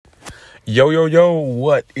Yo,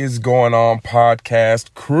 what is going on,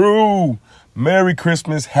 podcast crew? Merry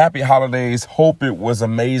Christmas, happy holidays. Hope it was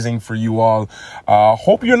amazing for you all.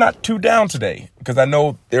 Hope you're not too down today, because I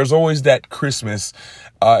know there's always that Christmas.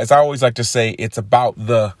 As I always like to say, it's about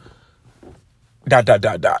the ...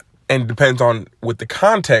 And it depends on with the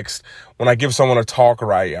context. When I give someone a talk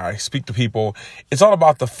or I speak to people, it's all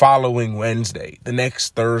about the following Wednesday, the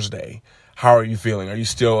next Thursday. How are you feeling? Are you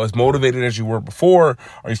still as motivated as you were before?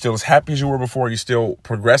 Are you still as happy as you were before? Are you still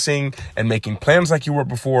progressing and making plans like you were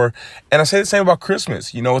before? And I say the same about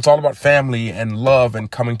Christmas. You know, it's all about family and love and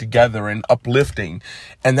coming together and uplifting.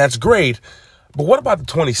 And that's great. But what about the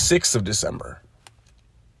 26th of December?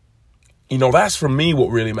 You know, that's for me what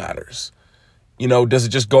really matters. You know, does it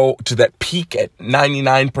just go to that peak at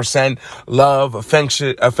 99% love,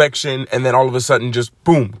 affection, and then all of a sudden just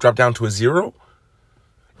boom, drop down to a zero?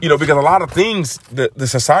 You know, because a lot of things, the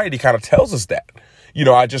society kind of tells us that. You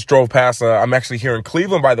know, I just drove past, I'm actually here in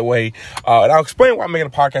Cleveland, by the way, and I'll explain why I'm making a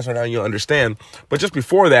podcast right now and you'll understand. But just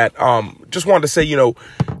before that, just wanted to say, you know,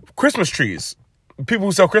 Christmas trees, people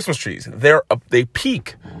who sell Christmas trees, they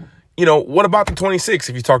peak. You know, what about the 26th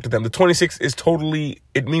if you talk to them? The 26th is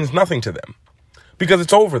it means nothing to them because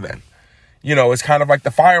it's over then. You know, it's kind of like the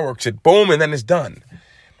fireworks, it boom, and then it's done.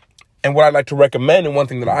 And what I'd like to recommend, and one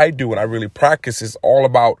thing that I do and I really practice, is all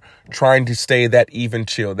about trying to stay that even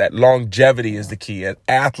chill. That longevity is the key. As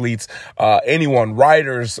athletes, anyone,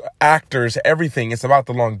 writers, actors, everything, it's about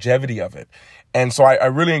the longevity of it. And so I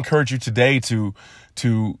really encourage you today to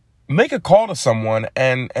make a call to someone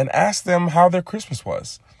and ask them how their Christmas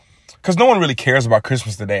was. Because no one really cares about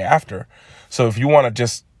Christmas the day after. So if you want to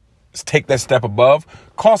just take that step above,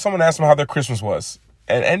 call someone and ask them how their Christmas was.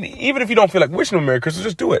 And even if you don't feel like wishing them a Merry Christmas,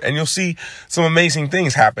 just do it. And you'll see some amazing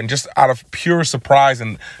things happen just out of pure surprise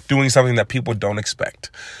and doing something that people don't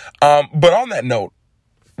expect. But on that note,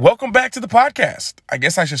 welcome back to the podcast. I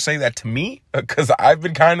guess I should say that to me because I've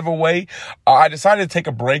been kind of away. I decided to take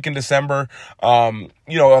a break in December.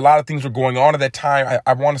 You know, a lot of things were going on at that time.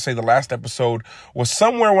 I want to say the last episode was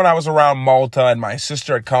somewhere when I was around Malta and my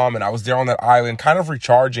sister had come and I was there on that island kind of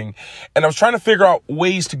recharging. And I was trying to figure out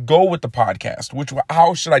ways to go with the podcast,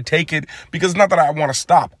 how should I take it? Because it's not that I want to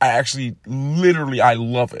stop. I actually, literally, I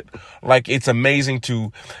love it. Like, it's amazing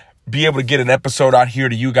to be able to get an episode out here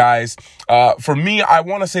to you guys. For me, I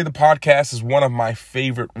want to say the podcast is one of my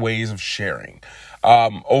favorite ways of sharing.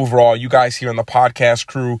 Overall, you guys here on the podcast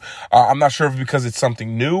crew, I'm not sure if it's because it's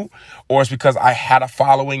something new or it's because I had a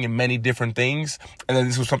following in many different things. And then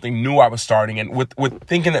this was something new I was starting and with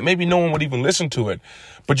thinking that maybe no one would even listen to it.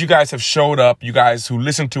 But you guys have showed up, you guys who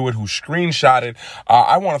listened to it, who screenshot it.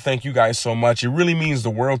 I want to thank you guys so much. It really means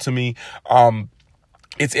the world to me.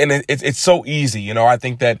 It's so easy, you know. I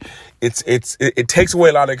think that it takes away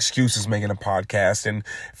a lot of excuses making a podcast, and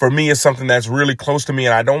for me, it's something that's really close to me.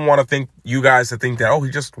 And I don't want to think you guys to think that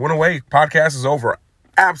he just went away, podcast is over.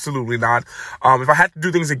 Absolutely not. If I had to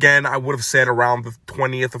do things again, I would have said around the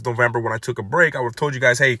 20th of November when I took a break, I would have told you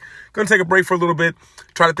guys, hey, gonna take a break for a little bit,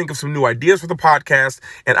 try to think of some new ideas for the podcast,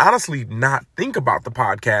 and honestly not think about the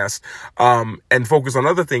podcast, and focus on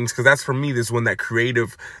other things, because that's for me, this when that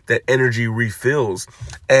creative, that energy refills.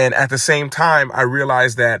 And at the same time, I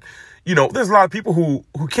realized that, you know, there's a lot of people who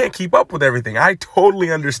can't keep up with everything. I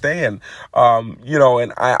totally understand, you know,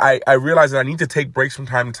 and I realize that I need to take breaks from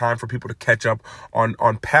time to time for people to catch up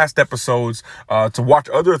on past episodes, to watch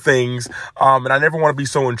other things. And I never want to be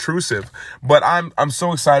so intrusive, but I'm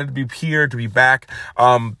so excited to be here, to be back.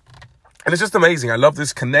 And it's just amazing. I love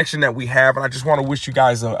this connection that we have. And I just want to wish you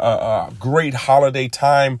guys a great holiday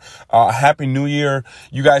time. A happy new year.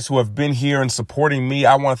 You guys who have been here and supporting me,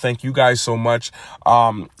 I want to thank you guys so much.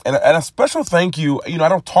 And a special thank you. You know, I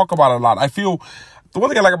don't talk about it a lot. I feel the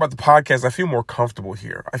one thing I like about the podcast, I feel more comfortable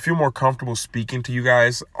here. I feel more comfortable speaking to you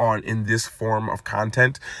guys in this form of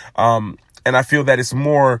content. And I feel that it's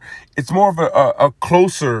more of a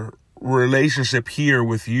closer relationship here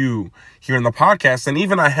with you here in the podcast. And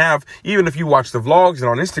even if you watch the vlogs and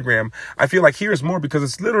on Instagram, I feel like here is more because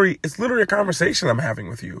it's literally a conversation I'm having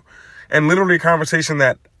with you, and literally a conversation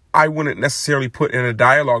that I wouldn't necessarily put in a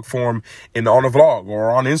dialogue form on a vlog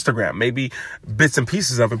or on Instagram, maybe bits and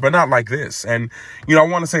pieces of it, but not like this. And, you know, I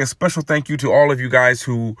want to say a special thank you to all of you guys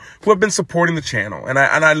who have been supporting the channel. And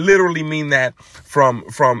I literally mean that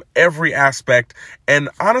from every aspect. And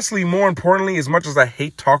honestly, more importantly, as much as I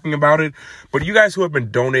hate talking about it, but you guys who have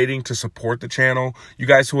been donating to support the channel, you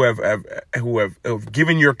guys who have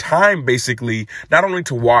given your time, basically, not only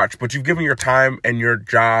to watch, but you've given your time and your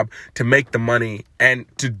job to make the money and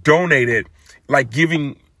to donate it, like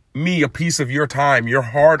giving me a piece of your time, your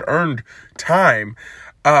hard-earned time.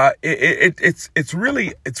 it's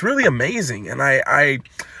really amazing. And I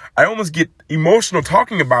almost get emotional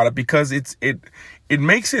talking about it because it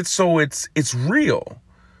makes it so it's real.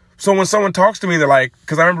 So when someone talks to me, they're like,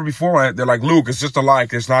 because I remember before, they're like, Luke, it's just a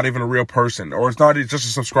like, it's not even a real person. Or it's just a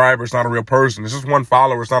subscriber, it's not a real person. It's just one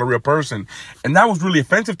follower, it's not a real person. And that was really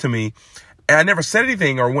offensive to me. And I never said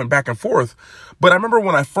anything or went back and forth. But I remember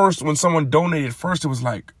when someone donated first, it was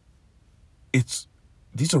like, these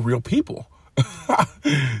are real people.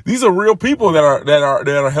 These are real people that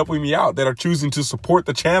are helping me out, that are choosing to support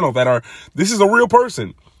the channel, this is a real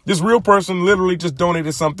person. This real person literally just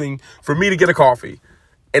donated something for me to get a coffee.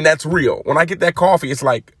 And that's real. When I get that coffee, it's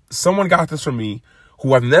like someone got this for me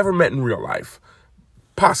who I've never met in real life,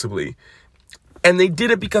 possibly. And they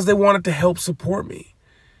did it because they wanted to help support me.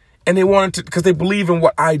 And they wanted to, because they believe in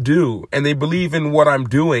what I do, and they believe in what I'm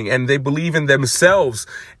doing, and they believe in themselves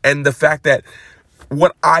and the fact that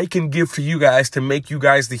what I can give to you guys to make you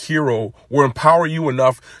guys the hero will empower you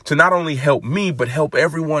enough to not only help me, but help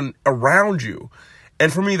everyone around you.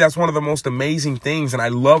 And for me, that's one of the most amazing things. And I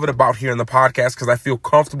love it about here in the podcast because I feel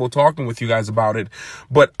comfortable talking with you guys about it.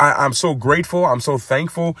 But I'm so grateful. I'm so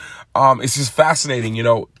thankful. It's just fascinating.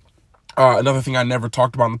 Another thing I never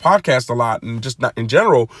talked about on the podcast a lot, and just not in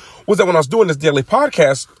general, was that when I was doing this daily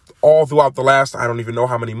podcast all throughout the last, I don't even know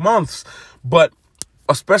how many months, but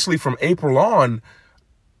especially from April on,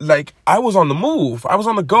 like, I was on the move. I was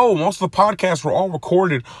on the go. Most of the podcasts were all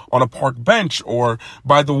recorded on a park bench or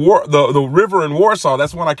by the river in Warsaw.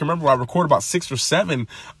 That's when I can remember I recorded about 6 or 7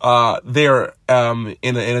 there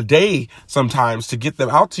in a day sometimes to get them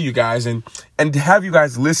out to you guys and to have you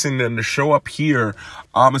guys listen and to show up here.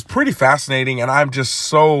 It's pretty fascinating, and I'm just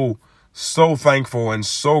so thankful and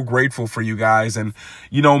so grateful for you guys. And,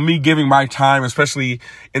 me giving my time, especially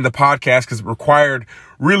in the podcast, because it required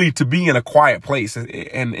really to be in a quiet place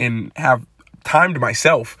and have time to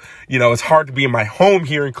myself. It's hard to be in my home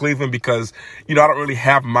here in Cleveland because, I don't really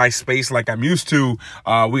have my space like I'm used to.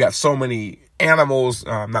 We got so many animals.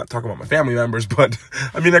 I'm not talking about my family members, but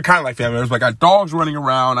I mean, they're kind of like family members. But I got dogs running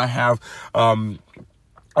around. I have,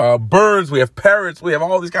 birds, we have parrots, we have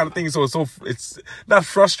all these kind of things. So it's not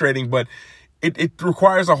frustrating, but it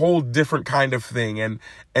requires a whole different kind of thing. And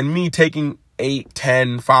me taking 8,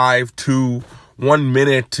 10, 5, 2, 1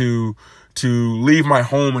 minute to leave my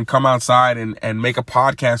home and come outside and make a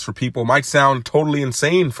podcast for people might sound totally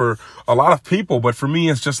insane for a lot of people. But for me,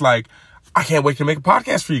 it's just like, I can't wait to make a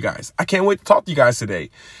podcast for you guys. I can't wait to talk to you guys today.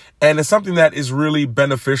 And it's something that is really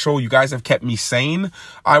beneficial. You guys have kept me sane,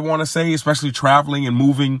 I want to say, especially traveling and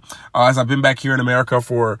moving. As I've been back here in America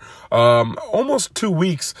for almost 2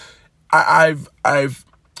 weeks, I've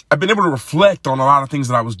been able to reflect on a lot of things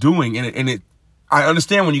that I was doing. And I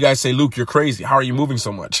understand when you guys say, Luke, you're crazy. How are you moving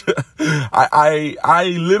so much?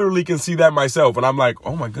 I literally can see that myself. And I'm like,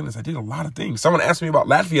 oh my goodness, I did a lot of things. Someone asked me about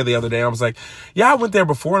Latvia the other day. And I was like, yeah, I went there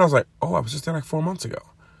before. And I was like, oh, I was just there like 4 months ago.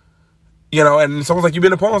 And someone's like, you've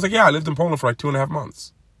been in Poland? I was like, yeah, I lived in Poland for like 2.5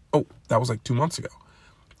 months. Oh, that was like 2 months ago.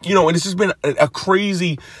 And it's just been a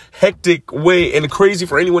crazy, hectic way, and crazy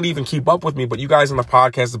for anyone to even keep up with me. But you guys on the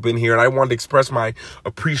podcast have been here, and I wanted to express my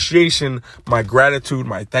appreciation, my gratitude,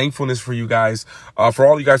 my thankfulness for you guys, for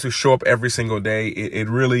all you guys who show up every single day. It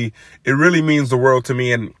really means the world to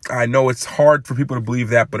me, and I know it's hard for people to believe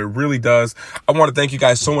that, but it really does. I want to thank you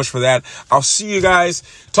guys so much for that. I'll see you guys,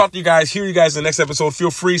 talk to you guys, hear you guys in the next episode. Feel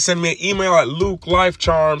free, send me an email at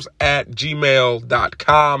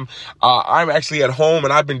lukelifecharms@gmail.com. I'm actually at home,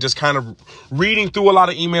 and I've been just kind of reading through a lot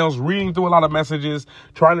of emails, reading through a lot of messages,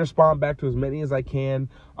 trying to respond back to as many as I can.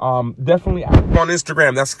 Definitely active on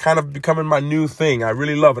Instagram. That's kind of becoming my new thing. I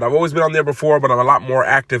really love it. I've always been on there before, but I'm a lot more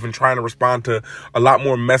active and trying to respond to a lot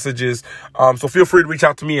more messages. So feel free to reach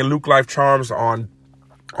out to me at Luke Life Charms on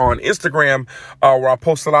Instagram, where I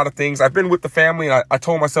post a lot of things. I've been with the family, and I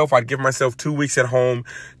told myself I'd give myself 2 weeks at home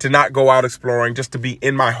to not go out exploring, just to be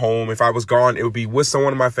in my home. If I was gone, it would be with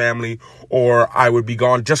someone in my family, or I would be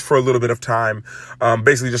gone just for a little bit of time,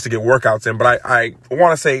 basically just to get workouts in. But I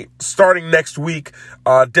want to say, starting next week,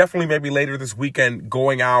 definitely maybe later this weekend,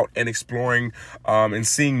 going out and exploring and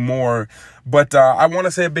seeing more. But I want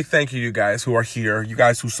to say a big thank you to you guys who are here, you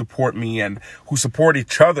guys who support me and who support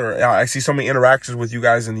each other. I see so many interactions with you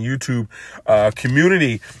guys in the YouTube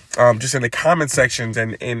community, just in the comment sections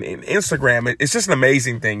and in Instagram. It's just an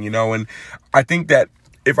amazing thing, and I think that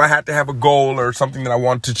if I had to have a goal or something that I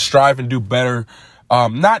want to strive and do better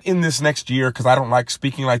Not in this next year, because I don't like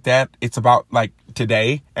speaking like that. It's about like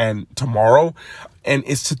today and tomorrow. And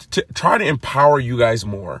it's to try to empower you guys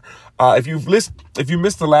more. If you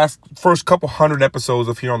missed the first couple hundred episodes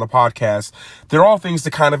of here on the podcast, they're all things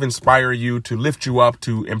to kind of inspire you, to lift you up,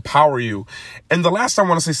 to empower you. And the last, I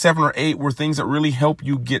want to say 7 or 8 were things that really help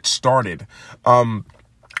you get started.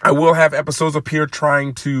 I will have episodes up here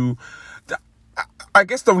trying to, I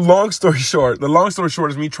guess the long story short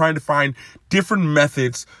is me trying to find different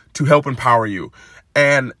methods to help empower you.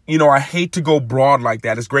 And, I hate to go broad like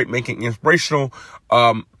that. It's great making inspirational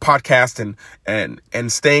podcast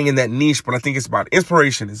and staying in that niche, but I think it's about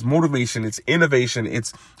inspiration, it's motivation, it's innovation,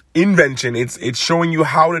 it's invention, it's showing you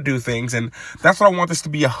how to do things. And that's what I want this to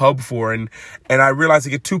be a hub for. And I realize I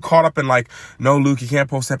get too caught up in like, no, Luke, you can't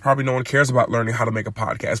post that. Probably no one cares about learning how to make a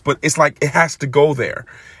podcast, but it's like, it has to go there.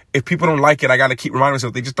 If people don't like it, I got to keep reminding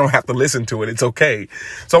myself they just don't have to listen to it. It's okay.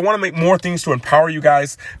 So I want to make more things to empower you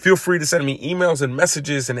guys. Feel free to send me emails and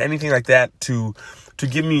messages and anything like that to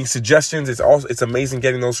give me suggestions. It's amazing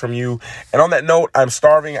getting those from you. And on that note, I'm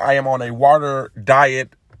starving. I am on a water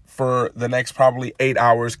diet for the next probably 8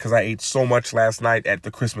 hours because I ate so much last night at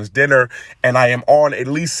the Christmas dinner, and I am on at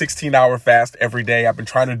least 16-hour fast every day. I've been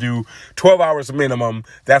trying to do 12 hours minimum,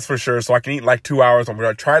 that's for sure, so I can eat like 2 hours. I'm going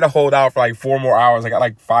to try to hold out for like 4 more hours. I got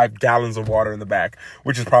like 5 gallons of water in the back,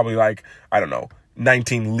 which is probably like, I don't know,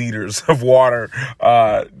 19 liters of water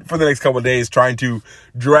for the next couple of days, trying to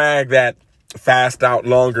drag that fast out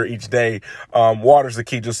longer each day. Water's the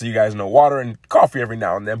key, just so you guys know. Water and coffee every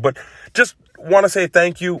now and then, but just want to say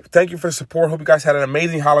thank you for the support. Hope you guys had an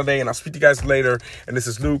amazing holiday, and I'll speak to you guys later. And this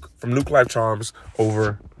is Luke from Luke Life Charms,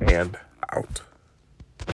 over and out.